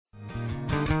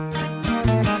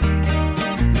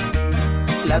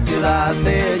La ciudad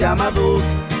se llama Duke,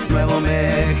 Nuevo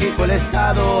México el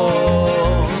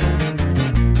estado.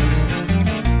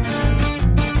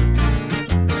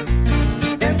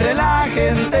 Entre la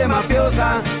gente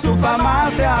mafiosa su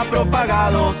fama se ha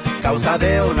propagado, causa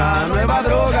de una nueva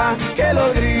droga que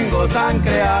los gringos han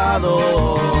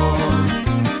creado.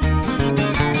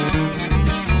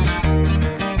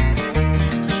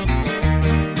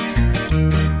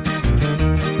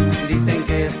 Dicen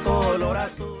que es color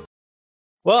azul.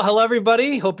 Well, hello,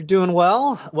 everybody. Hope you're doing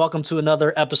well. Welcome to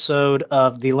another episode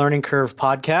of the Learning Curve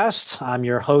podcast. I'm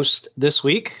your host this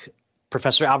week,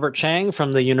 Professor Albert Cheng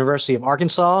from the University of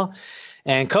Arkansas.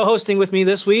 And co-hosting with me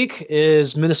this week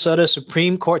is Minnesota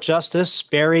Supreme Court Justice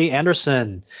Barry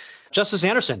Anderson. Justice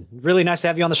Anderson, really nice to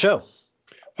have you on the show.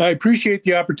 I appreciate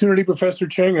the opportunity, Professor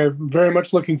Cheng. I'm very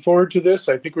much looking forward to this.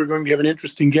 I think we're going to have an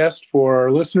interesting guest for our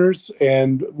listeners,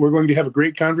 and we're going to have a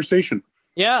great conversation.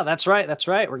 Yeah, that's right. That's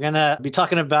right. We're going to be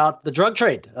talking about the drug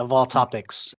trade of all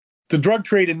topics. The drug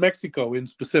trade in Mexico in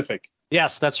specific.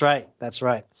 Yes, that's right. That's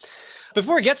right.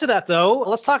 Before we get to that, though,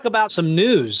 let's talk about some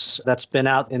news that's been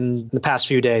out in the past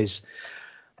few days.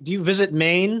 Do you visit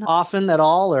Maine often at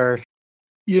all, or?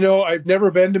 You know, I've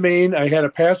never been to Maine. I had a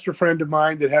pastor friend of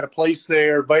mine that had a place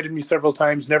there, invited me several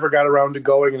times, never got around to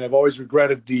going, and I've always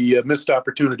regretted the missed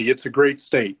opportunity. It's a great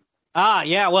state.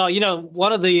 Yeah. Well, you know,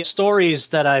 one of the stories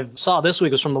that I saw this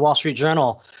week was from the Wall Street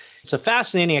Journal. It's a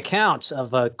fascinating account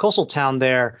of a coastal town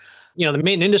there. You know, the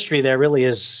main industry there really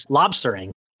is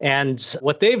lobstering. And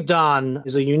what they've done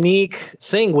is a unique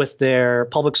thing with their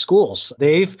public schools.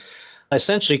 They've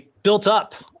essentially built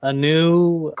up a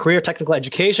new career technical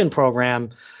education program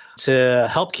to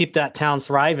help keep that town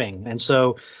thriving. And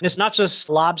so it's not just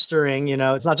lobstering, you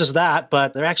know, it's not just that,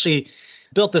 but they're actually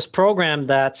built this program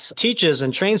that teaches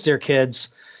and trains their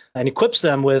kids and equips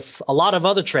them with a lot of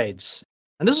other trades.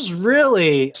 And this is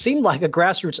really seemed like a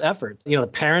grassroots effort. You know, the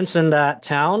parents in that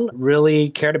town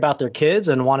really cared about their kids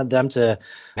and wanted them to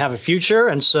have a future.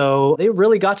 And so they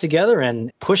really got together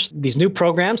and pushed these new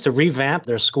programs to revamp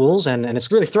their schools. And it's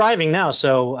really thriving now.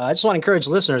 So I just want to encourage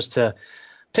listeners to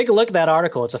take a look at that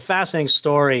article. It's a fascinating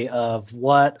story of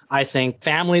what I think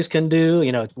families can do,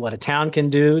 you know, what a town can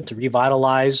do to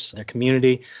revitalize their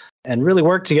community and really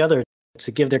work together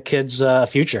to give their kids a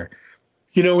future.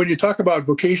 You know, when you talk about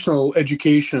vocational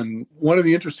education, one of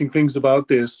the interesting things about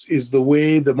this is the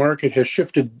way the market has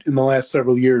shifted in the last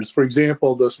several years. For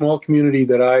example, the small community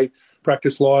that I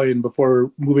practiced law in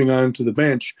before moving on to the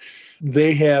bench,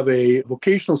 they have a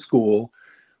vocational school,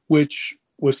 which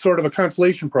was sort of a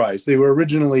consolation prize. They were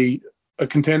originally a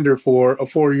contender for a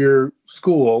 4-year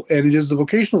school, and it is the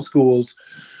vocational schools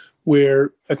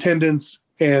where attendance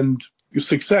and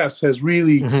success has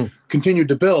really continued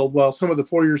to build, while some of the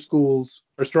 4-year schools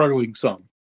are struggling some.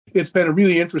 It's been a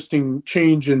really interesting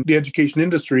change in the education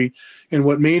industry, and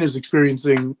what Maine is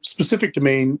experiencing specific to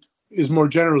Maine is more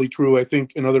generally true, I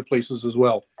think, in other places as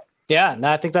well. Yeah, no,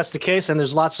 I think that's the case. And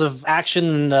there's lots of action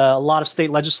in a lot of state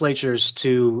legislatures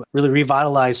to really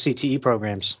revitalize CTE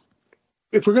programs.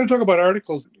 If we're going to talk about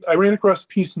articles, I ran across a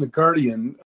piece in The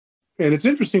Guardian, and it's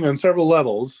interesting on several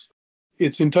levels.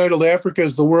 It's entitled, "Africa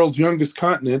is the World's Youngest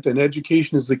Continent, and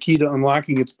Education is the Key to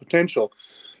Unlocking Its Potential."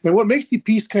 And what makes the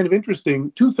piece kind of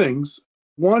interesting, two things.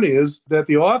 One is that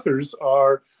the authors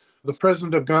are the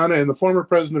president of Ghana and the former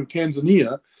president of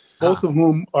Tanzania, both of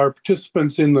whom are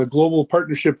participants in the Global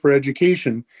Partnership for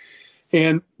Education.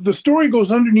 And the story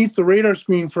goes underneath the radar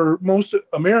screen for most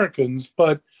Americans,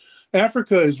 but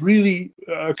Africa is really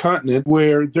a continent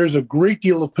where there's a great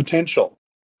deal of potential.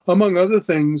 Among other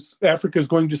things, Africa is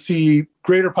going to see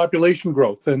greater population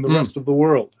growth than the rest of the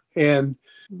world. And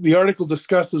the article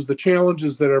discusses the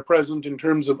challenges that are present in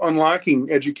terms of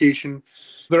unlocking education.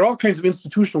 There are all kinds of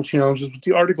institutional challenges, which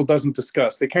the article doesn't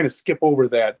discuss. They kind of skip over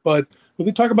that. But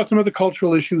they talk about some of the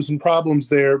cultural issues and problems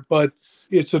there. But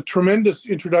it's a tremendous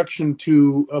introduction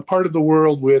to a part of the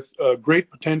world with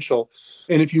great potential.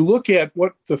 And if you look at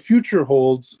what the future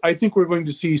holds, I think we're going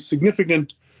to see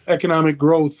significant economic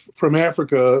growth from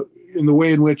Africa in the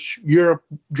way in which Europe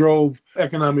drove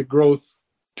economic growth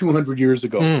 200 years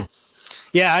ago.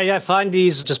 Yeah, I find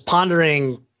these just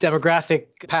pondering demographic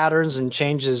patterns and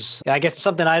changes. I guess it's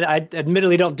something I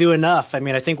admittedly don't do enough. I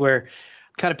mean, I think we're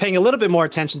kind of paying a little bit more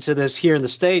attention to this here in the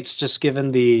States, just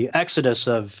given the exodus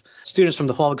of students from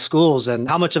the public schools and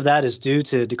how much of that is due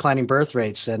to declining birth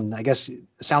rates. And I guess it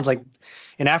sounds like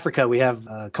in Africa, we have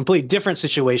a completely different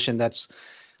situation that's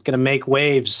going to make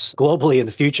waves globally in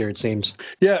the future, it seems.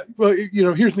 Yeah, well, you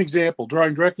know, here's an example,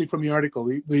 drawing directly from the article.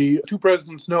 The two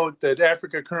presidents note that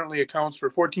Africa currently accounts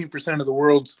for 14% of the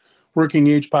world's working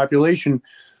age population,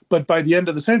 But by the end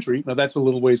of the century, now that's a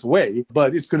little ways away,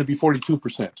 but it's going to be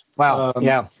 42%. Wow.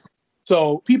 Yeah.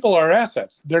 So people are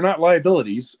assets. They're not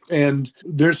liabilities. And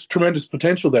there's tremendous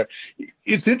potential there.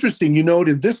 It's interesting. You note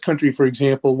in this country, for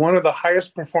example, one of the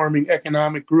highest performing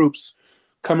economic groups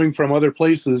coming from other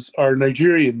places are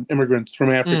Nigerian immigrants from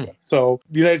Africa. So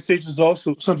the United States is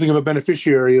also something of a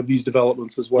beneficiary of these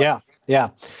developments as well. Yeah.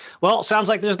 Well, sounds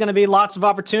like there's going to be lots of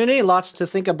opportunity, lots to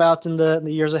think about in the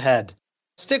years ahead.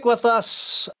 Stick with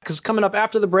us, because coming up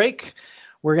after the break,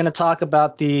 we're going to talk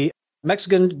about the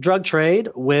Mexican drug trade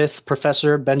with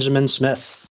Professor Benjamin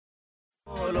Smith.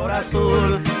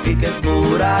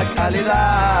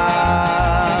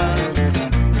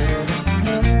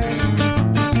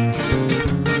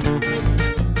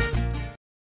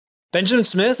 Benjamin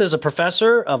Smith is a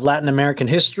professor of Latin American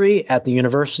history at the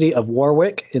University of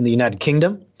Warwick in the United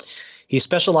Kingdom. He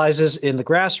specializes in the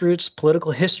grassroots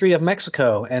political history of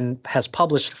Mexico and has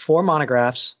published 4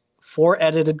 monographs, 4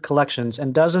 edited collections,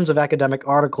 and dozens of academic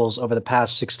articles over the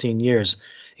past 16 years,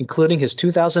 including his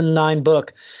 2009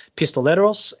 book,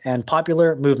 Pistoleros and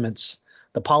Popular Movements,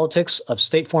 The Politics of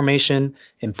State Formation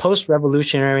in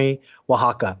Post-Revolutionary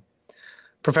Oaxaca.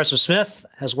 Professor Smith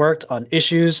has worked on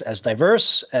issues as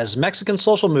diverse as Mexican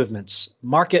social movements,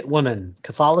 market women,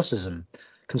 Catholicism,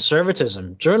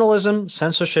 conservatism, journalism,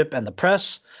 censorship, and the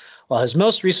press, while his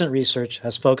most recent research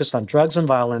has focused on drugs and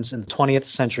violence in 20th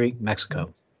century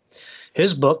Mexico.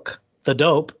 His book, The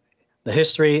Dope, The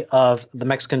History of the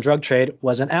Mexican Drug Trade,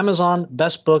 was an Amazon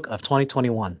Best Book of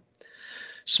 2021.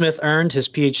 Smith earned his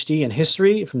PhD in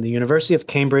history from the University of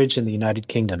Cambridge in the United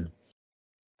Kingdom.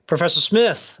 Professor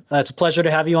Smith, it's a pleasure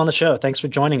to have you on the show. Thanks for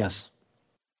joining us.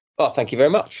 Oh, thank you very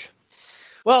much.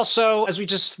 Well, so as we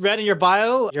just read in your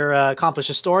bio, you're an accomplished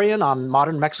historian on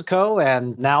modern Mexico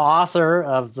and now author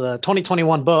of the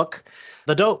 2021 book,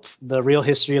 The Dope, The Real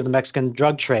History of the Mexican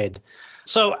Drug Trade.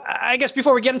 So I guess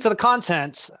before we get into the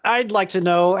content, I'd like to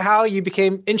know how you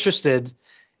became interested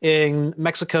in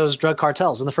Mexico's drug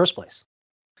cartels in the first place.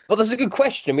 Well, that's a good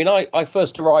question. I mean, I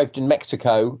first arrived in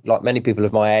Mexico, like many people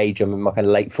of my age, I'm in my kind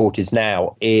of late 40s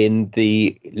now, in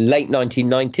the late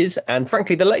 1990s. And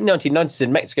frankly, the late 1990s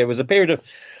in Mexico was a period of,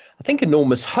 I think,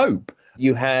 enormous hope.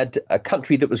 You had a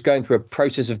country that was going through a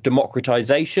process of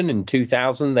democratization. In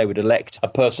 2000, they would elect a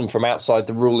person from outside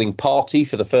the ruling party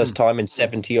for the first time in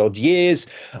 70 odd years.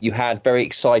 You had very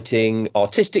exciting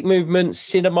artistic movements,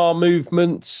 cinema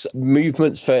movements,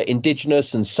 movements for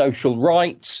indigenous and social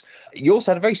rights. You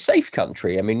also had a very safe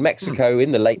country. I mean, Mexico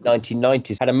in the late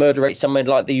 1990s had a murder rate somewhere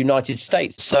like the United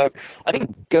States. So I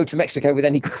didn't go to Mexico with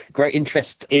any great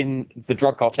interest in the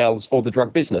drug cartels or the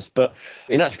drug business. But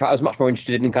in actual fact, I was much more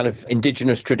interested in kind of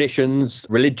indigenous traditions,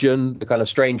 religion, the kind of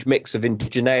strange mix of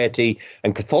indigeneity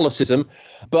and Catholicism.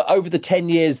 But over the 10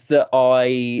 years that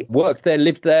I worked there,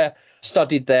 lived there,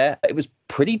 studied there, it was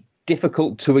pretty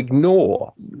difficult to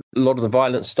ignore. A lot of the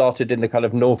violence started in the kind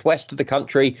of northwest of the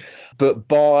country, but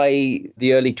by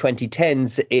the early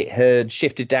 2010s, it had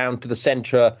shifted down to the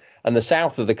center and the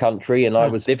south of the country, and I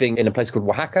was living in a place called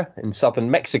Oaxaca in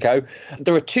southern Mexico.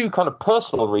 There are 2 kind of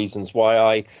personal reasons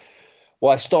why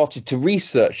I started to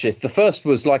research this. The first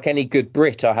was, like any good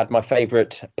Brit, I had my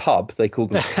favourite pub. They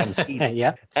called them cantinas.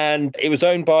 Yeah. And it was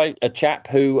owned by a chap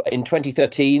who, in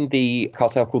 2013, the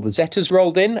cartel called the Zetas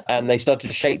rolled in, and they started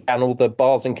to shake down all the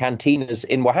bars and cantinas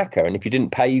in Oaxaca. And if you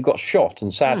didn't pay, you got shot.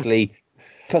 And sadly,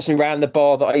 the person who ran the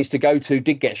bar that I used to go to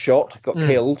did get shot, got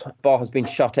killed. The bar has been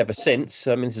shut ever since.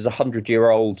 I mean, this is a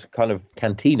 100-year-old kind of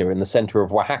cantina in the centre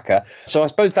of Oaxaca. So I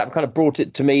suppose that kind of brought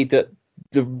it to me that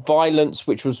the violence,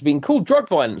 which was being called drug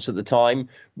violence at the time,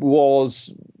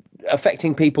 was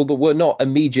affecting people that were not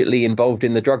immediately involved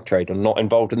in the drug trade or not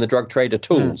involved in the drug trade at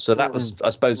all. So that was, I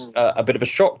suppose, a bit of a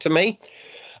shock to me.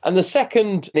 And the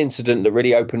second incident that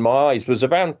really opened my eyes was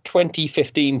around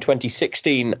 2015,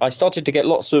 2016. I started to get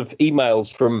lots of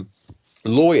emails from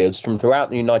lawyers from throughout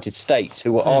the United States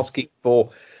who were asking for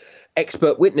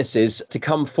expert witnesses to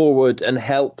come forward and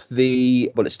help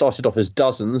it started off as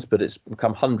dozens, but it's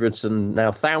become hundreds and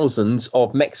now thousands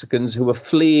of Mexicans who are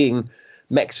fleeing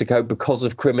Mexico because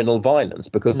of criminal violence,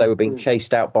 because they were being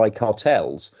chased out by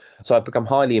cartels. So I've become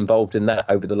highly involved in that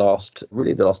over the last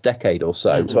decade or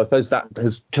so. So I suppose that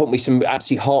has taught me some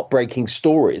absolutely heartbreaking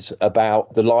stories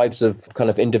about the lives of kind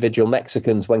of individual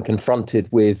Mexicans when confronted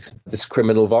with this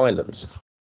criminal violence.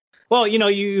 Well,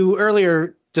 you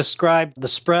earlier described the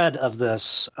spread of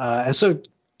this. And so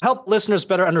help listeners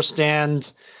better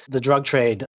understand the drug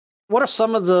trade. What are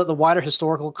some of the wider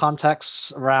historical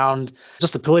contexts around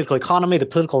just the political economy, the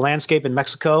political landscape in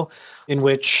Mexico in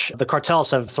which the cartels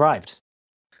have thrived?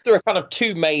 There are kind of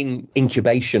two main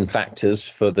incubation factors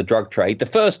for the drug trade. The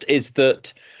first is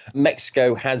that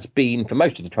Mexico has been, for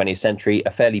most of the 20th century,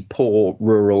 a fairly poor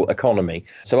rural economy.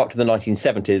 So up to the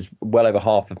 1970s, well over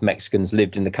half of Mexicans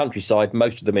lived in the countryside,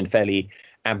 most of them in fairly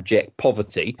abject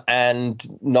poverty. And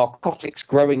narcotics,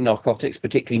 growing narcotics,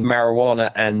 particularly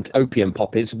marijuana and opium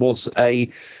poppies, was a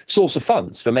source of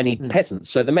funds for many peasants.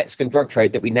 So the Mexican drug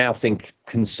trade that we now think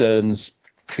concerns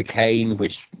cocaine,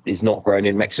 which is not grown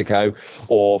in Mexico,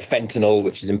 or fentanyl,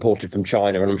 which is imported from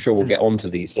China. And I'm sure we'll get onto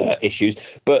these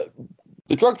issues. But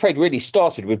the drug trade really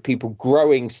started with people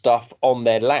growing stuff on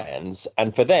their lands.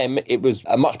 And for them, it was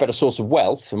a much better source of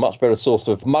wealth, a much better source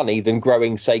of money than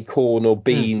growing, say, corn or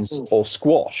beans or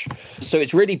squash. So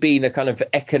it's really been a kind of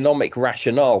economic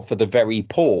rationale for the very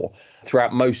poor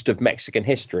throughout most of Mexican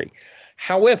history.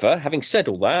 However, having said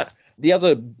all that, the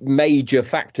other major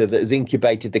factor that has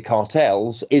incubated the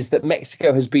cartels is that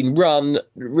Mexico has been run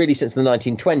really since the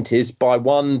 1920s by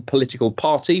one political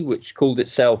party, which called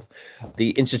itself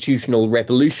the Institutional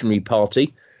Revolutionary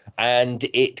Party, and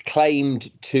it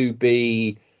claimed to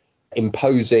be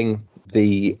imposing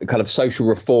the kind of social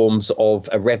reforms of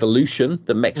a revolution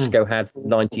that Mexico had from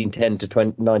 1910 to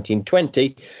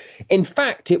 1920. In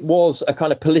fact, it was a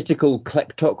kind of political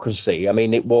kleptocracy. I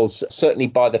mean, it was certainly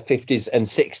by the 50s and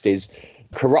 60s,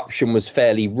 corruption was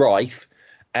fairly rife,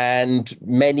 and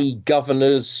many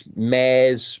governors,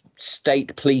 mayors,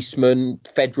 state policemen,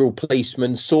 federal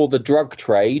policemen saw the drug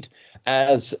trade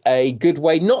as a good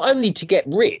way not only to get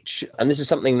rich, and this is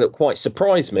something that quite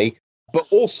surprised me, but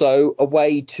also a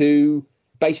way to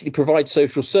basically provide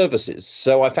social services.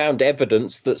 So I found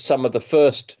evidence that some of the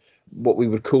first, what we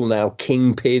would call now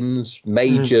kingpins,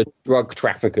 major drug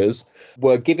traffickers,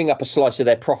 were giving up a slice of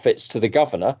their profits to the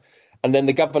governor. And then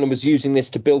the governor was using this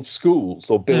to build schools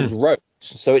or build roads.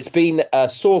 So it's been a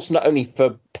source not only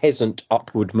for peasant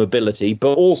upward mobility,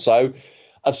 but also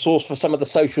a source for some of the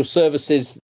social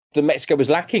services that Mexico was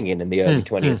lacking in the early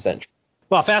 20th century.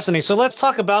 Well, fascinating. So let's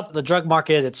talk about the drug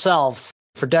market itself.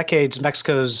 For decades,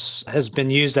 Mexico's has been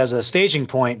used as a staging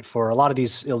point for a lot of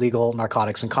these illegal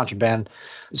narcotics and contraband,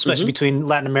 especially between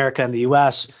Latin America and the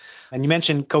U.S. And you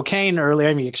mentioned cocaine earlier.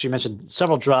 I mean, you actually mentioned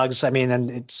several drugs. I mean, and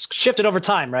it's shifted over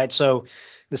time, right? So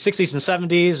the 60s and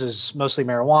 70s is mostly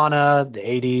marijuana, the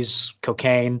 80s,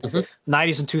 cocaine,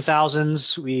 90s and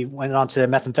 2000s, we went on to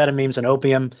methamphetamines and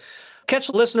opium. Catch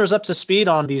listeners up to speed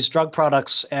on these drug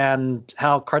products and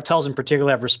how cartels in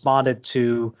particular have responded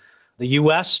to the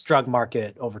U.S. drug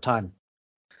market over time.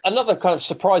 Another kind of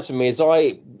surprise for me is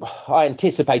I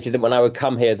anticipated that when I would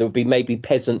come here, there would be maybe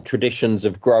peasant traditions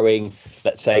of growing,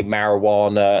 let's say,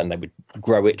 marijuana, and they would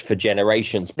grow it for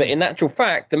generations. But in actual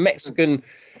fact, the Mexican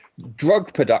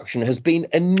drug production has been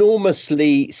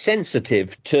enormously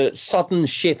sensitive to sudden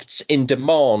shifts in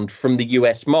demand from the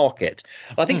US market.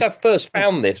 I think I first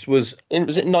found this was in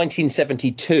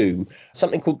 1972,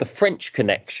 something called the French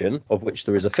Connection, of which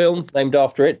there is a film named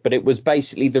after it, but it was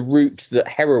basically the route that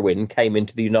heroin came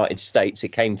into the United States.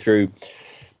 It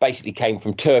basically came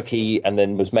from Turkey and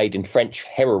then was made in French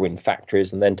heroin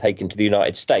factories and then taken to the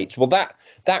United States. Well,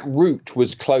 that route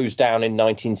was closed down in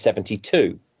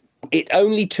 1972. It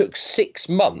only took 6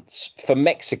 months for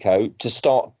Mexico to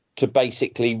start to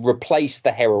basically replace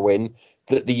the heroin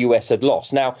that the US had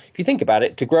lost. Now, if you think about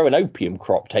it, to grow an opium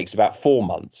crop takes about 4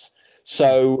 months.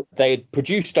 So they had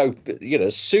produced,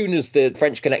 as soon as the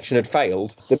French Connection had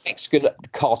failed, the Mexican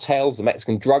cartels, the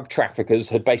Mexican drug traffickers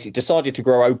had basically decided to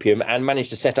grow opium and managed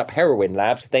to set up heroin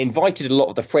labs. They invited a lot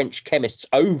of the French chemists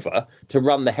over to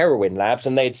run the heroin labs,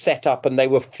 and they had set up and they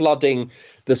were flooding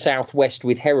the Southwest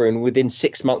with heroin within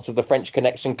 6 months of the French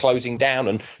Connection closing down,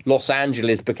 and Los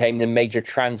Angeles became the major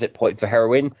transit point for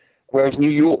heroin, whereas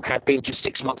New York had been just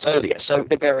 6 months earlier. So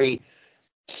they're very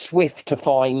swift to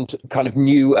find kind of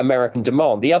new American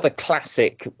demand. The other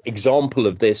classic example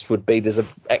of this would be, there's an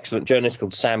excellent journalist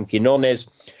called Sam Quinones,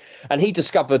 and he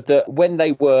discovered that when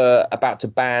they were about to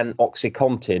ban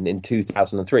OxyContin in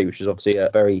 2003, which is obviously a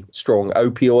very strong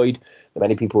opioid that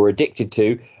many people were addicted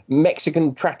to,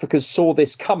 Mexican traffickers saw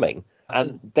this coming,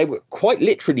 and they were quite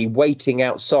literally waiting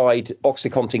outside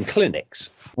OxyContin clinics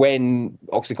when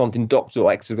OxyContin doctors or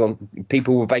OxyContin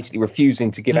people were basically refusing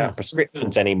to give out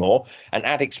prescriptions anymore, and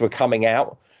addicts were coming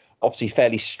out, obviously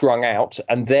fairly strung out,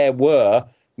 and there were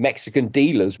Mexican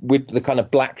dealers with the kind of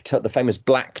the famous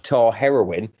black tar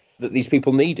heroin that these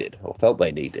people needed or felt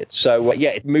they needed. So,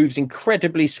 it moves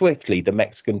incredibly swiftly, the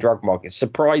Mexican drug market,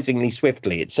 surprisingly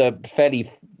swiftly. It's a fairly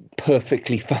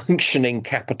perfectly functioning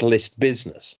capitalist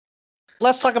business.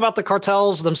 Let's talk about the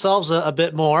cartels themselves a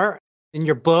bit more. In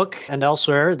your book and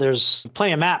elsewhere, there's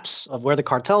plenty of maps of where the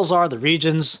cartels are, the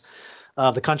regions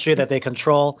of the country that they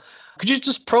control. Could you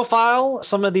just profile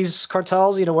some of these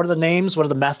cartels? What are the names? What are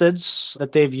the methods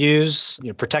that they've used?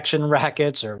 Protection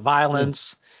rackets or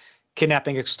violence,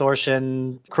 kidnapping,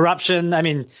 extortion, corruption. I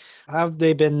mean, how have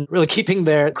they been really keeping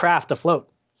their craft afloat?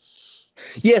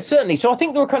 Yeah, certainly. So I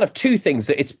think there are kind of two things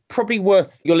that it's probably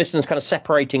worth your listeners kind of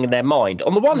separating in their mind.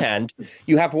 On the one hand,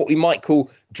 you have what we might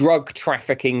call drug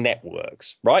trafficking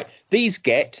networks, right? These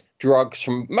get drugs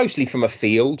mostly from a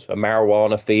field, a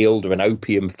marijuana field or an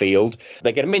opium field.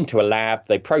 They get them into a lab,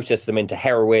 they process them into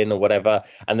heroin or whatever,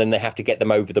 and then they have to get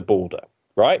them over the border.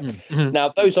 Right? Mm-hmm.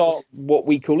 Now, those are what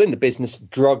we call in the business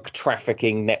drug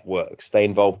trafficking networks. They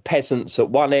involve peasants at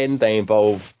one end, they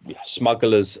involve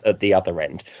smugglers at the other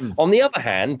end. On the other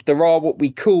hand, there are what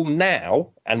we call now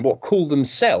and what call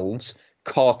themselves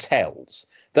cartels.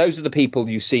 Those are the people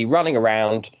you see running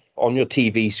around on your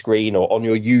TV screen or on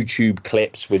your YouTube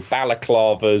clips with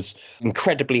balaclavas,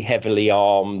 incredibly heavily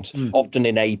armed, often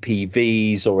in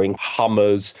APVs or in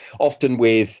Hummers, often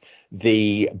with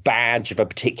the badge of a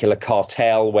particular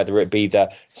cartel, whether it be the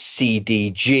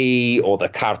CDG or the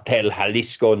Cartel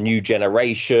Jalisco New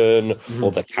Generation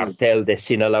or the Cartel de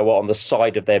Sinaloa on the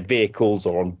side of their vehicles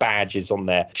or on badges on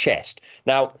their chest.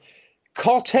 Now,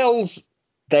 cartels,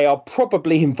 they are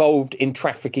probably involved in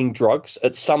trafficking drugs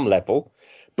at some level,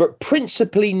 but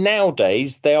principally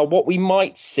nowadays, they are what we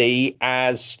might see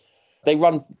as they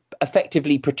run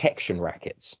effectively protection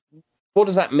rackets. What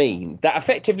does that mean? That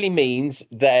effectively means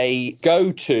they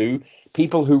go to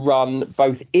people who run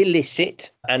both illicit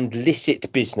and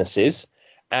licit businesses,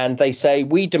 and they say,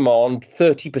 we demand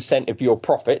 30% of your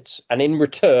profits, and in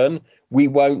return, we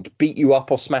won't beat you up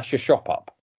or smash your shop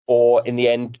up, or in the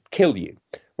end, kill you.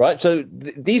 Right? So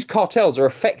these cartels are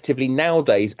effectively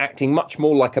nowadays acting much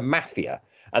more like a mafia,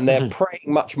 and they're preying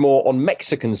much more on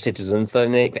Mexican citizens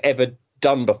than they've ever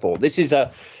done before. This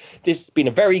has been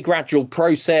a very gradual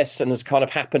process and has kind of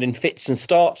happened in fits and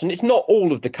starts. And it's not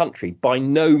all of the country. By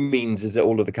no means is it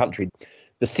all of the country.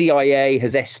 The CIA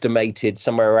has estimated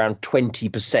somewhere around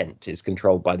 20% is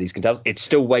controlled by these cartels. It's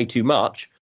still way too much.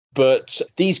 But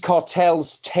these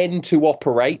cartels tend to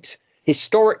operate.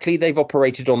 Historically, they've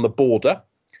operated on the border.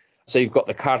 So you've got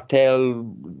the Cartel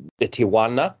de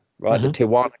Tijuana, right? The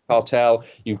Tijuana cartel.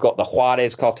 You've got the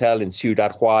Juarez cartel in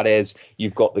Ciudad Juarez.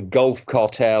 You've got the Gulf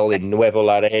cartel in Nuevo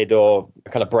Laredo,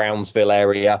 kind of Brownsville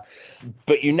area.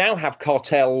 But you now have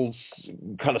cartels,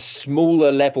 kind of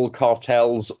smaller level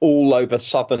cartels all over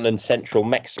southern and central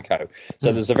Mexico.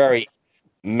 So there's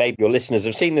maybe your listeners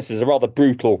have seen this, as a rather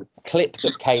brutal clip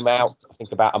that came out, I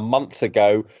think about a month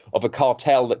ago, of a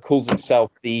cartel that calls itself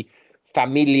the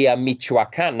Familia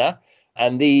Michoacana.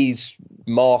 And these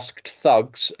masked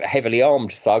thugs, heavily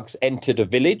armed thugs, entered a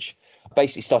village,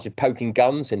 basically started poking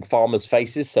guns in farmers'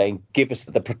 faces, saying, give us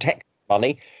the protection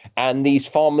money. And these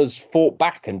farmers fought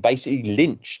back and basically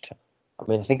lynched.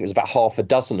 I think it was about half a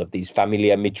dozen of these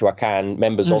Familia Michoacan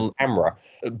members on camera.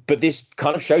 But this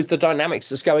kind of shows the dynamics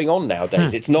that's going on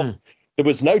nowadays. It's not. There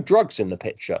was no drugs in the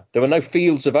picture. There were no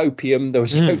fields of opium. There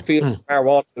was no fields of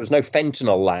marijuana. There was no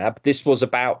fentanyl lab. This was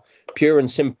about pure and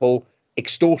simple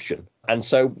extortion. And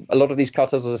so a lot of these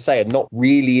cartels, as I say, are not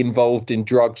really involved in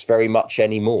drugs very much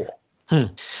anymore.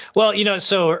 Well,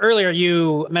 so earlier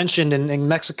you mentioned in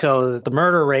Mexico, the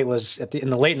murder rate was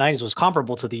in the late 90s was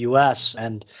comparable to the U.S.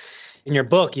 And in your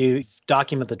book, you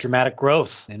document the dramatic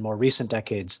growth in more recent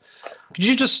decades. Could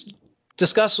you just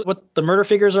discuss what the murder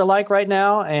figures are like right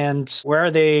now and where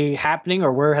are they happening,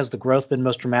 or where has the growth been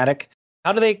most dramatic?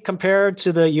 How do they compare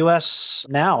to the U.S.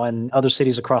 now and other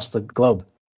cities across the globe?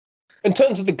 In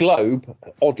terms of the globe,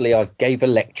 oddly, I gave a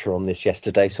lecture on this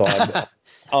yesterday, so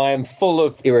I am full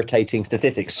of irritating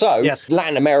statistics. So yes.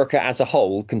 Latin America as a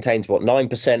whole contains,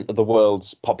 9% of the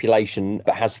world's population,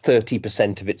 but has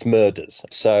 30% of its murders.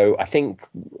 So I think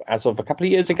as of a couple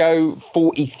of years ago,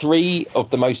 43 of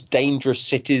the most dangerous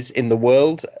cities in the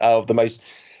world,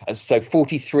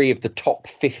 43 of the top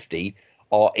 50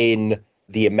 are in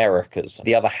the Americas.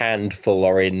 The other handful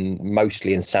are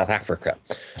mostly in South Africa.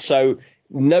 So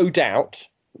no doubt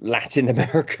Latin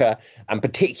America and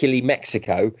particularly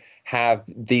Mexico have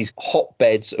these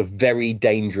hotbeds of very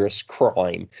dangerous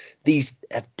crime. These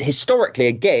historically,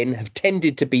 again, have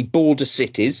tended to be border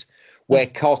cities where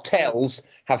cartels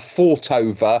have fought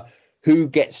over who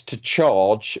gets to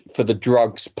charge for the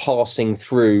drugs passing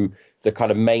through the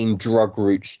kind of main drug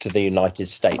routes to the United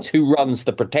States, who runs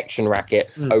the protection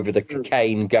racket over the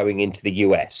cocaine going into the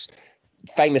US.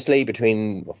 Infamously,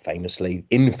 between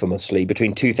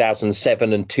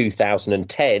 2007 and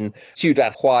 2010,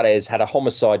 Ciudad Juarez had a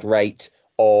homicide rate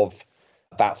of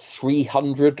about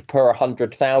 300 per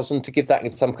 100,000. To give that in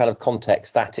some kind of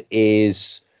context, that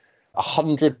is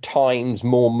 100 times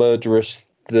more murderous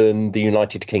than the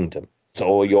United Kingdom,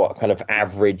 or your kind of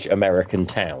average American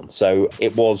town. So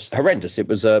it was horrendous. It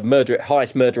was a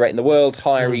highest murder rate in the world,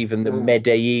 higher even than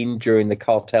Medellin during the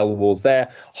cartel wars there,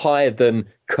 higher than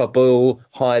Kabul,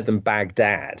 higher than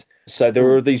Baghdad. So there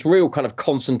were these real kind of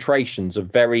concentrations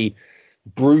of very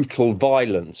brutal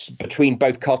violence between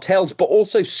both cartels, but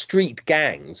also street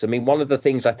gangs. I mean, one of the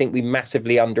things I think we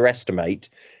massively underestimate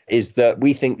is that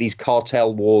we think these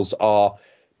cartel wars are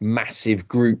massive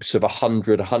groups of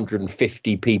 100,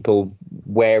 150 people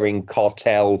wearing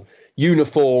cartel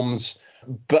uniforms.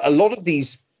 But a lot of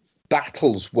these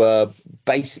battles were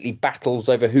basically battles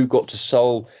over who got to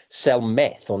sell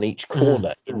meth on each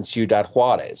corner in Ciudad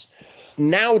Juarez.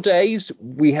 Nowadays,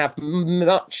 we have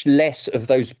much less of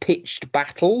those pitched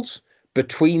battles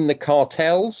between the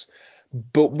cartels.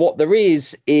 But what there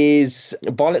is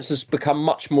violence has become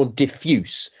much more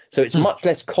diffuse. So it's much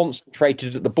less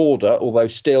concentrated at the border, although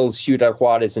still Ciudad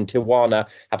Juarez and Tijuana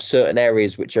have certain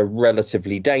areas which are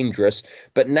relatively dangerous.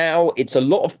 But now it's a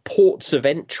lot of ports of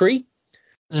entry.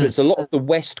 So it's a lot of the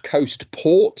West Coast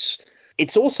ports.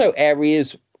 It's also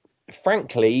areas,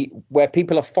 frankly, where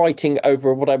people are fighting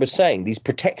over what I was saying, these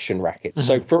protection rackets.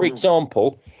 So, for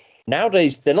example,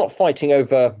 nowadays, they're not fighting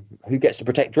over who gets to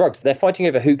protect drugs. They're fighting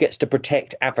over who gets to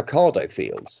protect avocado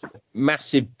fields.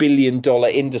 Massive billion-dollar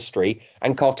industry.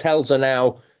 And cartels are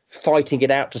now fighting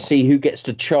it out to see who gets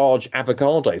to charge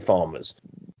avocado farmers.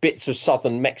 Bits of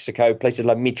southern Mexico, places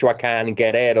like Michoacan and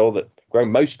Guerrero that grow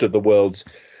most of the world's,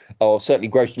 or certainly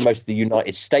grows most of the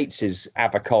United States'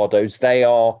 avocados, they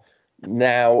are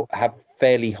now have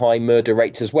fairly high murder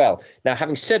rates as well. Now,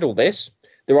 having said all this,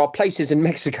 there are places in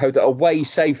Mexico that are way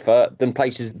safer than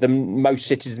most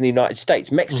cities in the United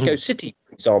States. Mexico City,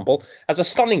 for example, has a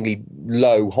stunningly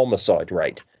low homicide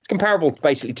rate. It's comparable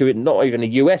basically to not even a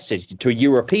US city, to a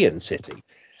European city.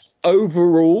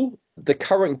 Overall, the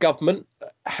current government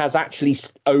has actually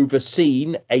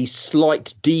overseen a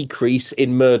slight decrease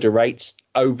in murder rates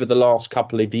over the last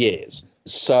couple of years.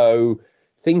 So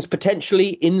things potentially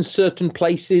in certain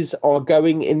places are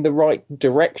going in the right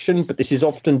direction, but this is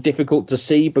often difficult to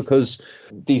see because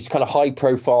these kind of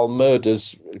high-profile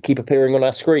murders keep appearing on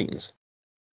our screens.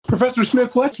 Professor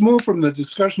Smith, let's move from the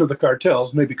discussion of the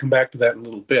cartels, maybe come back to that in a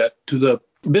little bit, to the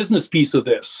business piece of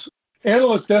this.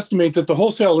 Analysts estimate that the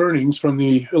wholesale earnings from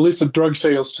the illicit drug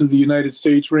sales to the United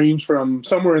States range from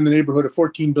somewhere in the neighborhood of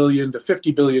 $14 billion to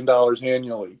 $50 billion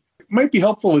annually. It might be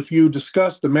helpful if you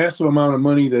discuss the massive amount of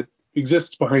money that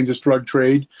exists behind this drug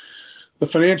trade, the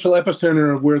financial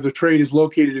epicenter of where the trade is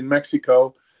located in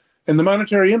Mexico, and the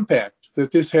monetary impact that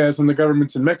this has on the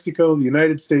governments in Mexico, the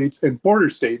United States, and border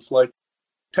states like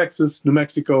Texas, New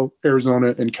Mexico,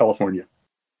 Arizona, and California.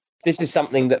 This is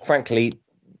something that, frankly,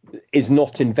 is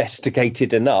not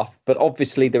investigated enough, but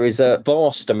obviously there is a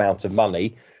vast amount of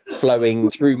money flowing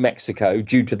through Mexico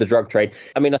due to the drug trade.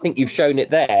 I mean, I think you've shown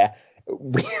it there.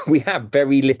 We have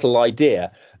very little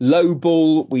idea.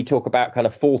 Lowball, we talk about kind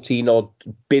of 14 odd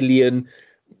billion.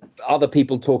 Other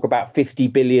people talk about 50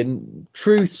 billion.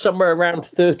 Truth, somewhere around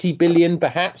 30 billion,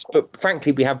 perhaps. But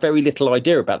frankly, we have very little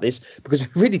idea about this because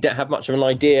we really don't have much of an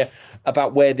idea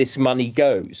about where this money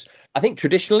goes. I think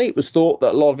traditionally it was thought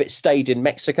that a lot of it stayed in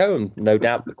Mexico, and no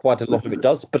doubt that quite a lot of it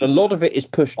does. But a lot of it is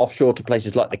pushed offshore to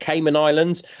places like the Cayman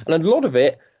Islands. And a lot of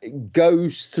it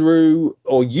goes through,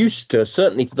 or used to,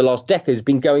 certainly for the last decade, has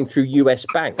been going through US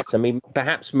banks. I mean,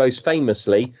 perhaps most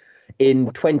famously,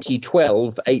 in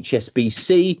 2012,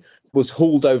 HSBC was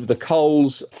hauled over the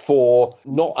coals for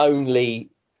not only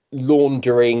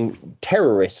laundering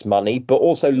terrorist money, but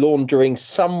also laundering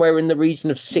somewhere in the region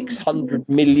of $600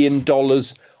 million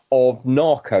of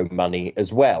narco money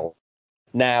as well.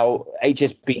 Now,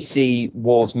 HSBC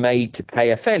was made to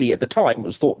pay a fairly, at the time, it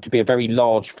was thought to be a very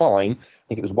large fine. I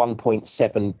think it was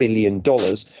 $1.7 billion.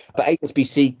 But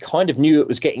HSBC kind of knew it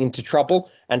was getting into trouble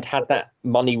and had that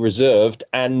money reserved.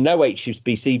 And no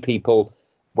HSBC people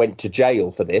went to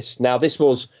jail for this. Now, this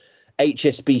was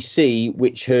HSBC,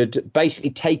 which had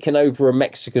basically taken over a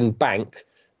Mexican bank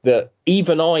that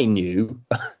even I knew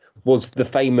was the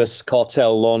famous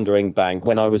cartel laundering bank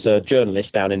when I was a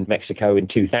journalist down in Mexico in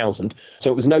 2000.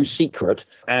 So it was no secret.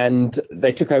 And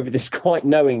they took over this quite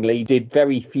knowingly, did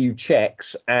very few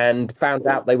checks, and found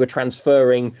out they were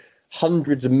transferring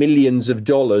hundreds of millions of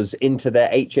dollars into their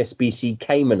HSBC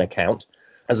Cayman account,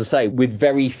 as I say, with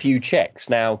very few checks.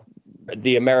 Now,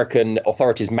 the American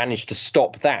authorities managed to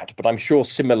stop that, but I'm sure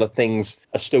similar things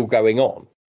are still going on.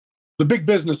 The big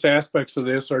business aspects of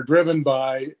this are driven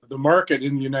by the market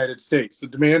in the United States. The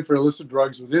demand for illicit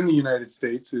drugs within the United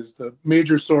States is the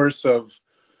major source of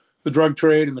the drug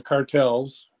trade and the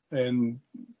cartels. And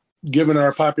given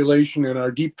our population and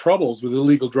our deep troubles with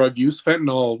illegal drug use,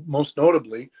 fentanyl most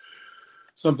notably,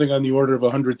 something on the order of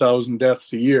 100,000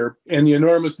 deaths a year, and the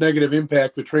enormous negative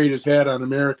impact the trade has had on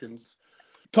Americans.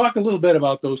 Talk a little bit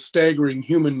about those staggering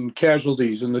human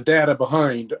casualties and the data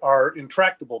behind our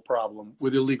intractable problem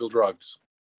with illegal drugs.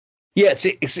 Yeah,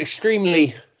 it's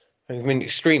extremely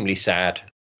sad.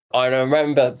 I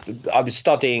remember I was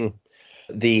studying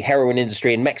the heroin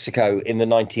industry in Mexico in the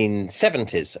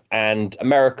 1970s, and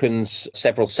Americans,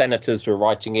 several senators were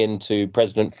writing in to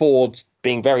President Ford,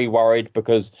 being very worried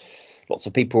because lots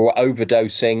of people were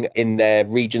overdosing in their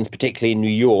regions, particularly in New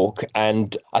York.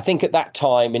 And I think at that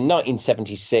time in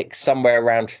 1976, somewhere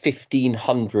around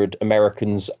 1,500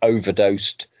 Americans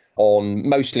overdosed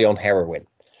mostly on heroin.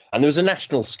 And there was a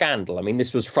national scandal. I mean,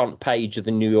 this was front page of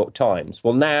the New York Times.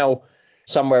 Well, now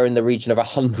somewhere in the region of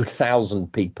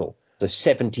 100,000 people, so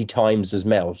 70 times as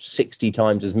many, 60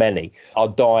 times as many, are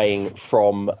dying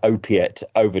from opiate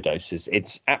overdoses.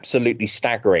 It's absolutely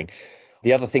staggering.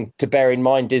 The other thing to bear in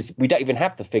mind is we don't even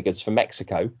have the figures for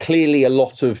Mexico. Clearly, a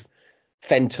lot of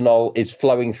fentanyl is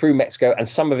flowing through Mexico, and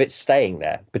some of it's staying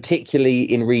there, particularly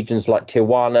in regions like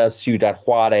Tijuana, Ciudad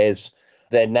Juarez.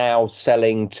 They're now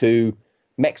selling to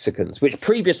Mexicans, which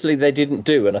previously they didn't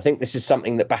do. And I think this is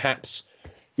something that perhaps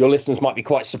your listeners might be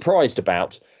quite surprised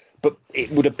about. But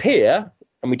it would appear,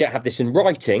 and we don't have this in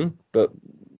writing, but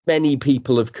many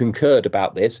people have concurred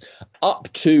about this,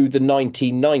 up to the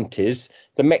 1990s,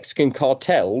 the Mexican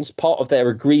cartels, part of their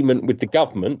agreement with the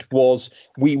government was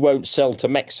we won't sell to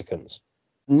Mexicans.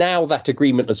 Now that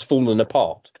agreement has fallen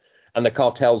apart, and the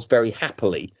cartels very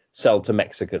happily sell to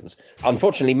Mexicans.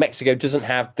 Unfortunately, Mexico doesn't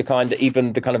have the kind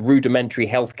of rudimentary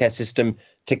healthcare system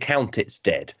to count its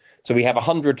dead. So we have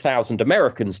 100,000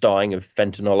 Americans dying of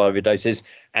fentanyl overdoses,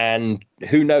 and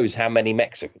who knows how many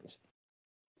Mexicans.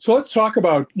 So let's talk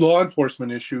about law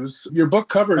enforcement issues. Your book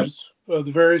covers the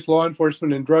various law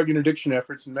enforcement and drug interdiction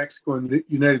efforts in Mexico and the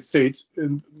United States,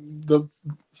 and the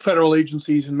federal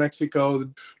agencies in Mexico, the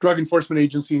Drug Enforcement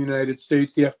Agency in the United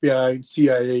States, the FBI,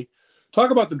 CIA.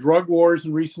 Talk about the drug wars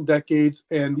in recent decades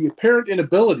and the apparent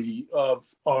inability of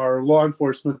our law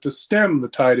enforcement to stem the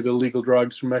tide of illegal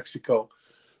drugs from Mexico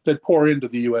that pour into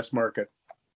the U.S. market.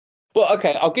 Well,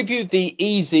 okay, I'll give you the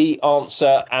easy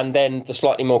answer and then the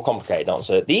slightly more complicated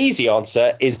answer. The easy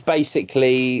answer is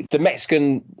basically the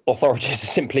Mexican authorities are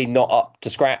simply not up to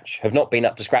scratch, have not been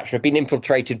up to scratch, have been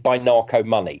infiltrated by narco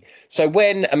money. So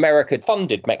when America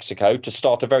funded Mexico to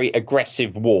start a very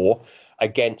aggressive war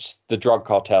against the drug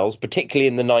cartels, particularly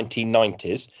in the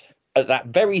 1990s, at that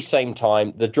very same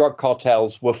time, the drug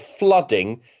cartels were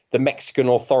flooding the Mexican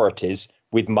authorities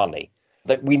with money.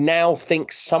 That we now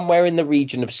think somewhere in the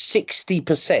region of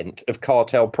 60% of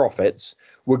cartel profits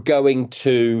were going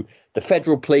to the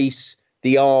federal police,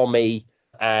 the army,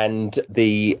 and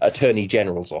the attorney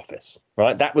general's office,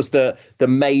 right? That was the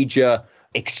major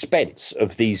expense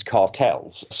of these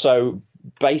cartels. So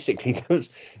basically,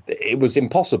 it was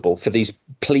impossible for these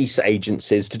police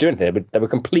agencies to do anything. They were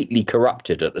completely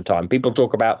corrupted at the time. People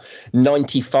talk about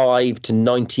 95 to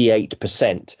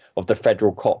 98% of the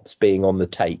federal cops being on the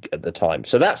take at the time.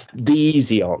 So that's the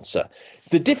easy answer.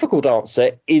 The difficult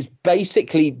answer is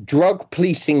basically drug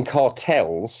policing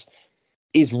cartels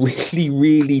is really,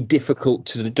 really difficult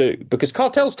to do because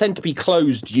cartels tend to be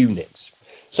closed units.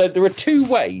 So there are two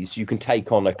ways you can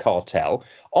take on a cartel.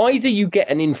 Either you get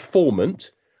an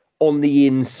informant on the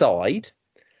inside,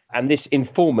 and this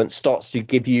informant starts to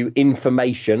give you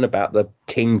information about the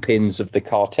kingpins of the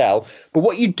cartel. But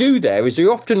what you do there is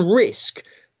you often risk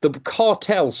the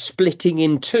cartel splitting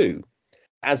in two,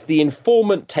 as the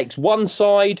informant takes one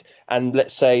side, and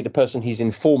let's say the person he's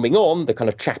informing on, the kind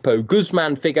of Chapo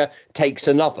Guzman figure, takes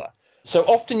another. So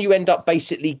often you end up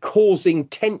basically causing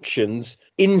tensions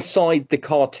inside the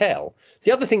cartel.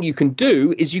 The other thing you can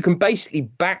do is you can basically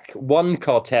back one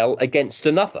cartel against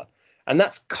another. And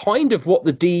that's kind of what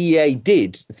the DEA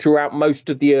did throughout most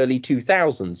of the early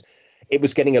 2000s. It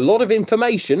was getting a lot of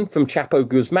information from Chapo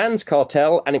Guzman's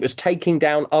cartel, and it was taking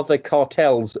down other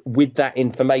cartels with that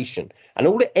information. And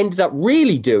all it ended up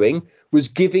really doing was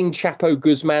giving Chapo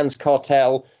Guzman's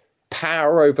cartel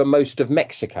power over most of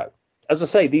Mexico. As I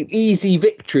say, the easy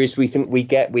victories we think we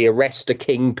get, we arrest a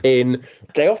kingpin,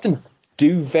 they often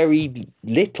do very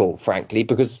little, frankly,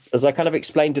 because as I kind of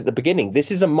explained at the beginning,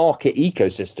 this is a market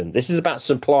ecosystem. This is about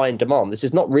supply and demand. This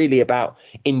is not really about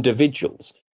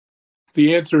individuals.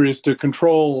 The answer is to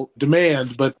control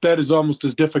demand, but that is almost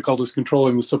as difficult as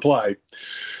controlling the supply.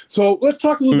 So let's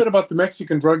talk a little bit about the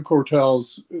Mexican drug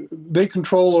cartels. They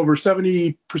control over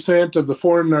 70% of the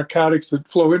foreign narcotics that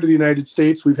flow into the United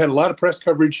States. We've had a lot of press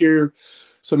coverage here,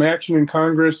 some action in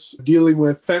Congress dealing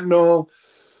with fentanyl.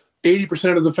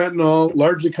 80% of the fentanyl,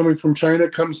 largely coming from China,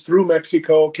 comes through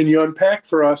Mexico. Can you unpack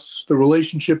for us the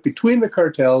relationship between the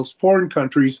cartels, foreign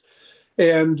countries,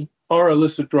 and our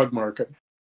illicit drug market?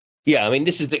 Yeah, I mean,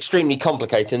 this is extremely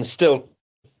complicated and still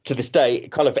to this day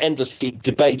kind of endlessly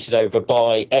debated over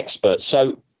by experts.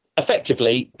 So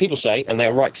effectively, people say, and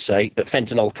they're right to say, that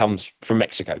fentanyl comes from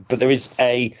Mexico. But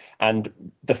and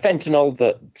the fentanyl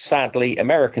that sadly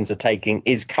Americans are taking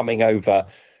is coming over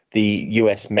the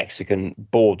US-Mexican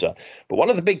border. But one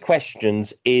of the big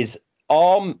questions is,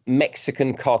 are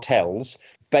Mexican cartels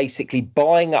basically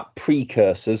buying up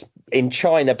precursors in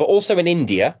China, but also in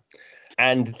India,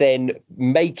 and then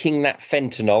making that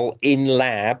fentanyl in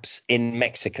labs in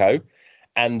Mexico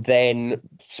and then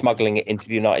smuggling it into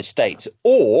the United States?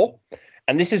 Or,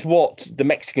 and this is what the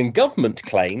Mexican government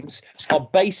claims, are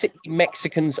basically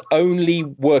Mexicans only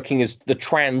working as the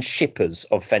transshippers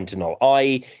of fentanyl,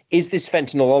 i.e., is this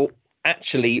fentanyl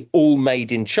actually all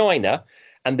made in China?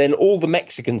 And then all the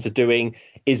Mexicans are doing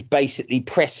is basically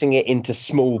pressing it into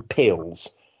small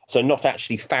pills. So not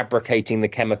actually fabricating the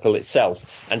chemical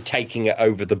itself and taking it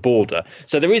over the border.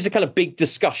 So there is a kind of big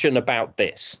discussion about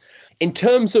this. In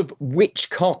terms of which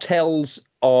cartels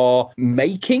are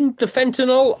making the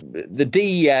fentanyl, the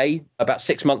DEA about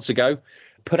 6 months ago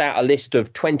put out a list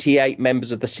of 28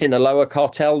 members of the Sinaloa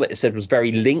cartel that it said was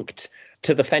very linked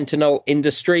to the fentanyl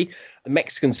industry. The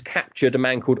Mexicans captured a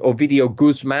man called Ovidio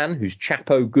Guzman, who's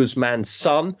Chapo Guzman's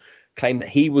son, claimed that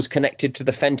he was connected to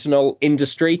the fentanyl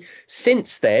industry.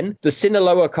 Since then, the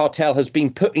Sinaloa cartel has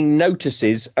been putting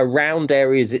notices around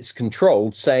areas it's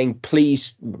controlled saying,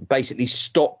 please basically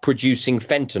stop producing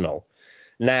fentanyl.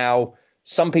 Now,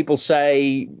 some people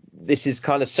say this is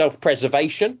kind of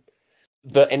self-preservation,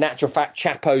 that in actual fact,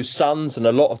 Chapo's sons and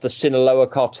a lot of the Sinaloa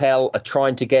cartel are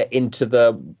trying to get into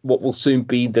what will soon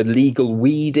be the legal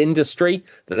weed industry,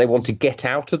 that they want to get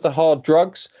out of the hard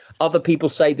drugs. Other people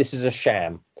say this is a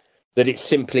sham, that it's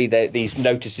simply that these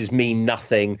notices mean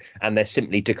nothing and they're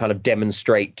simply to kind of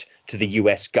demonstrate to the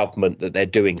US government that they're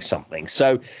doing something.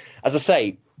 So, as I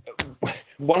say,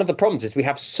 one of the problems is we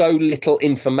have so little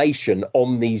information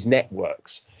on these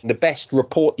networks. The best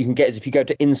report you can get is if you go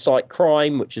to Insight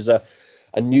Crime, which is a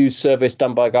news service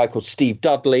done by a guy called Steve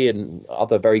Dudley and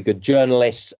other very good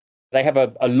journalists. They have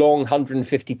a long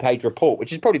 150-page report,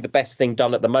 which is probably the best thing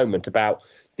done at the moment about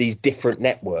these different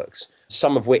networks,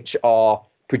 some of which are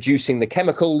producing the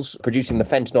chemicals, producing the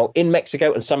fentanyl in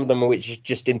Mexico, and some of them are which is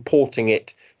just importing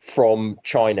it from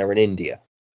China and India.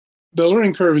 The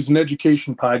Learning Curve is an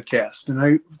education podcast, and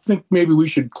I think maybe we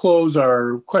should close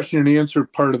our question and answer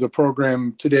part of the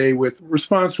program today with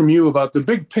response from you about the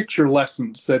big picture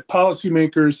lessons that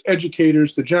policymakers,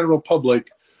 educators, the general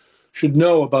public should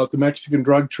know about the Mexican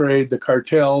drug trade, the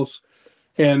cartels,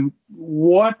 and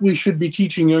what we should be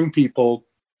teaching young people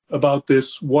about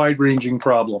this wide-ranging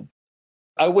problem.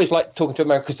 I always like talking to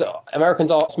Americans because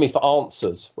Americans ask me for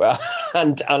answers. Well,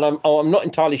 and I'm not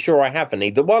entirely sure I have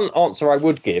any. The one answer I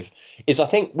would give is I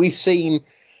think we've seen,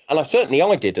 and I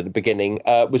did at the beginning,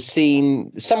 was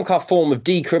seen some kind of form of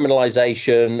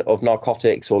decriminalization of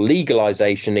narcotics or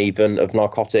legalization even of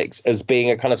narcotics as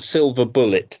being a kind of silver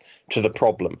bullet to the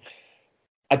problem.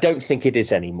 I don't think it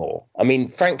is anymore. I mean,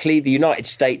 frankly, the United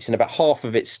States and about half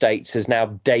of its states has now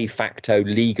de facto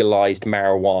legalized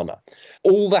marijuana.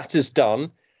 All that has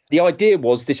done, the idea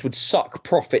was this would suck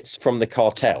profits from the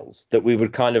cartels, that we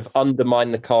would kind of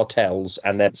undermine the cartels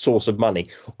and their source of money.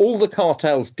 All the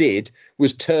cartels did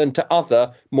was turn to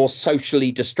other more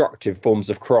socially destructive forms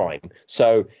of crime.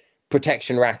 So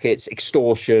protection rackets,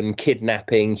 extortion,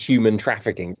 kidnapping, human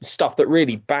trafficking, stuff that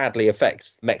really badly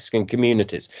affects Mexican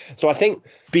communities. So I think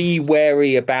be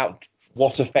wary about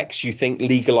what effects you think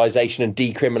legalization and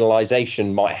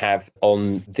decriminalization might have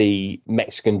on the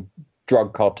Mexican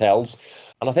drug cartels.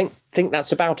 And I think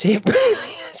that's about it.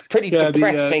 It's pretty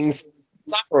depressing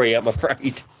summary, I'm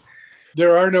afraid.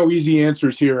 There are no easy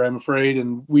answers here, I'm afraid,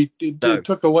 and it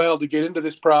took a while to get into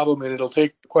this problem, and it'll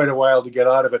take quite a while to get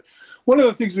out of it. One of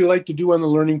the things we like to do on the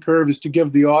Learning Curve is to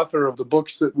give the author of the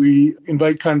books that we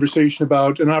invite conversation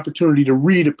about an opportunity to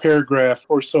read a paragraph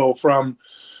or so from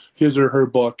his or her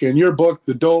book. And your book,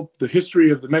 The Dope, The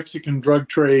History of the Mexican Drug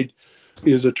Trade,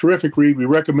 is a terrific read. We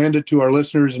recommend it to our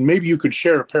listeners, and maybe you could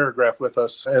share a paragraph with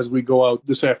us as we go out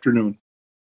this afternoon.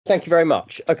 Thank you very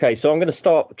much. Okay, so I'm going to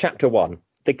start chapter 1.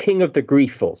 The king of the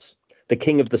grifos, the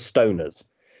king of the stoners.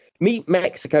 Meet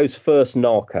Mexico's first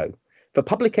narco. For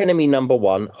public enemy number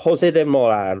 1, Jose de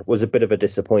Moral was a bit of a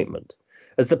disappointment.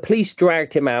 As the police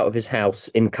dragged him out of his house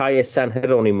in Calle San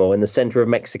Jeronimo in the center of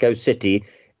Mexico City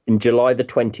in July the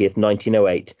 20th,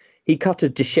 1908, he cut a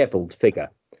disheveled figure.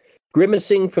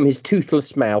 Grimacing from his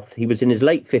toothless mouth, he was in his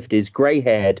late 50s,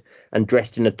 grey-haired, and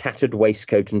dressed in a tattered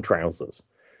waistcoat and trousers.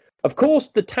 Of course,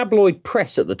 the tabloid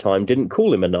press at the time didn't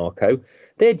call him a narco.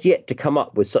 They had yet to come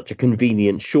up with such a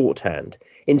convenient shorthand.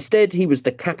 Instead, he was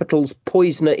the capital's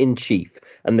poisoner-in-chief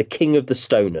and the king of the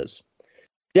stoners.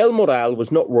 Del Moral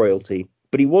was not royalty,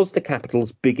 but he was the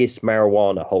capital's biggest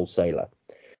marijuana wholesaler.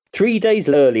 3 days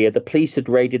earlier, the police had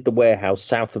raided the warehouse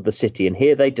south of the city, and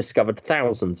here they discovered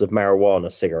thousands of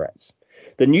marijuana cigarettes.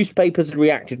 The newspapers had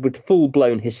reacted with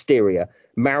full-blown hysteria.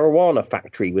 Marijuana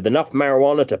factory with enough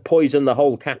marijuana to poison the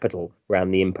whole capital,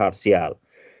 ran the Imparcial.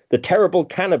 The terrible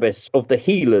cannabis of the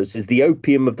healers is the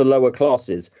opium of the lower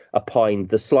classes, opined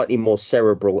the slightly more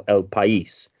cerebral El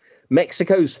País.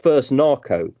 Mexico's first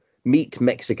narco, meet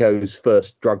Mexico's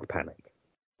first drug panic.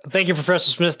 Thank you,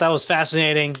 Professor Smith. That was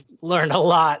fascinating. Learned a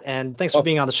lot, and thanks for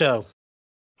being on the show.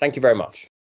 Thank you very much.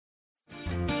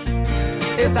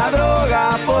 Esa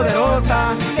droga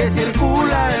poderosa que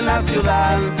circula en la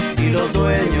ciudad y los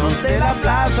dueños de la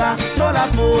plaza no la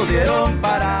pudieron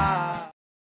parar.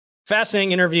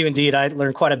 Fascinating interview indeed. I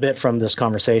learned quite a bit from this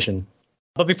conversation.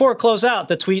 But before we close out,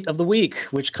 the tweet of the week,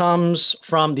 which comes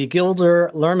from the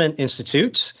Gilder Lehrman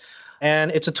Institute.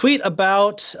 And it's a tweet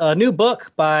about a new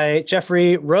book by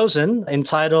Jeffrey Rosen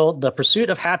entitled The Pursuit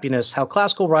of Happiness, How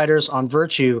Classical Writers on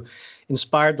Virtue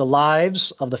Inspired the Lives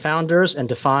of the Founders and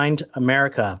Defined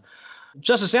America.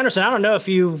 Justice Anderson, I don't know if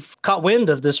you've caught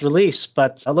wind of this release,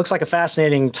 but it looks like a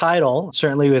fascinating title,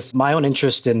 certainly with my own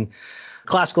interest in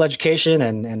classical education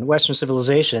and Western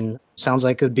civilization. Sounds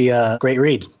like it would be a great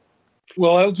read.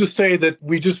 Well, I'll just say that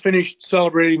we just finished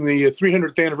celebrating the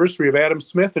 300th anniversary of Adam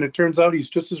Smith, and it turns out he's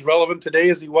just as relevant today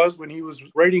as he was when he was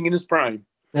writing in his prime.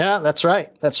 Yeah, that's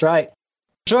right. That's right.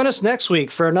 Join us next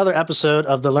week for another episode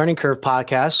of the Learning Curve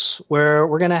podcast, where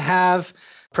we're going to have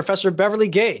Professor Beverly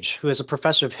Gage, who is a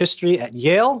professor of history at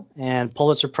Yale and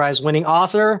Pulitzer Prize-winning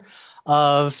author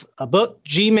of a book,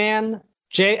 G-Man,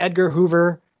 J. Edgar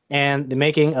Hoover, and the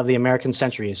Making of the American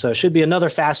Century. So it should be another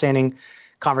fascinating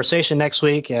conversation next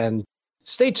week, and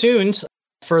stay tuned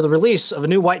for the release of a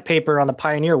new white paper on the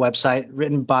Pioneer website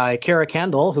written by Kara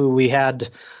Kendall, who we had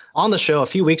on the show a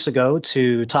few weeks ago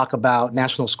to talk about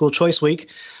National School Choice Week.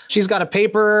 She's got a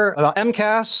paper about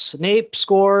MCAS, NAEP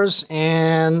scores,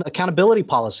 and accountability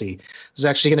policy. This is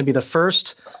actually going to be the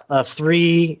first of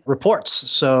 3 reports.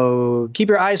 So keep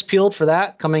your eyes peeled for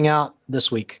that coming out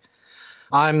this week.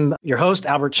 I'm your host,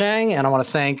 Albert Cheng, and I want to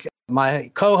thank my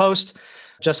co-host,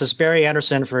 Justice Barry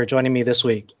Anderson, for joining me this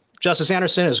week. Justice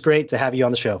Anderson, it's great to have you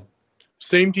on the show.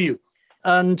 Same to you.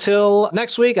 Until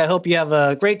next week, I hope you have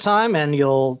a great time and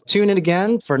you'll tune in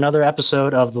again for another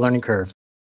episode of The Learning Curve.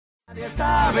 Nadie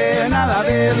sabe nada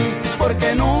de él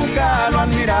porque nunca lo han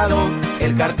mirado.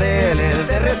 El cartel es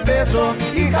de respeto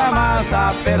y jamás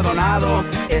ha perdonado.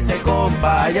 Ese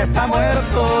compa ya está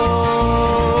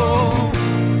muerto.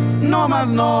 No más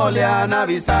no le han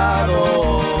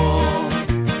avisado.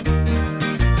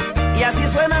 Y así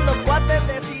suenan los cuates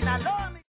de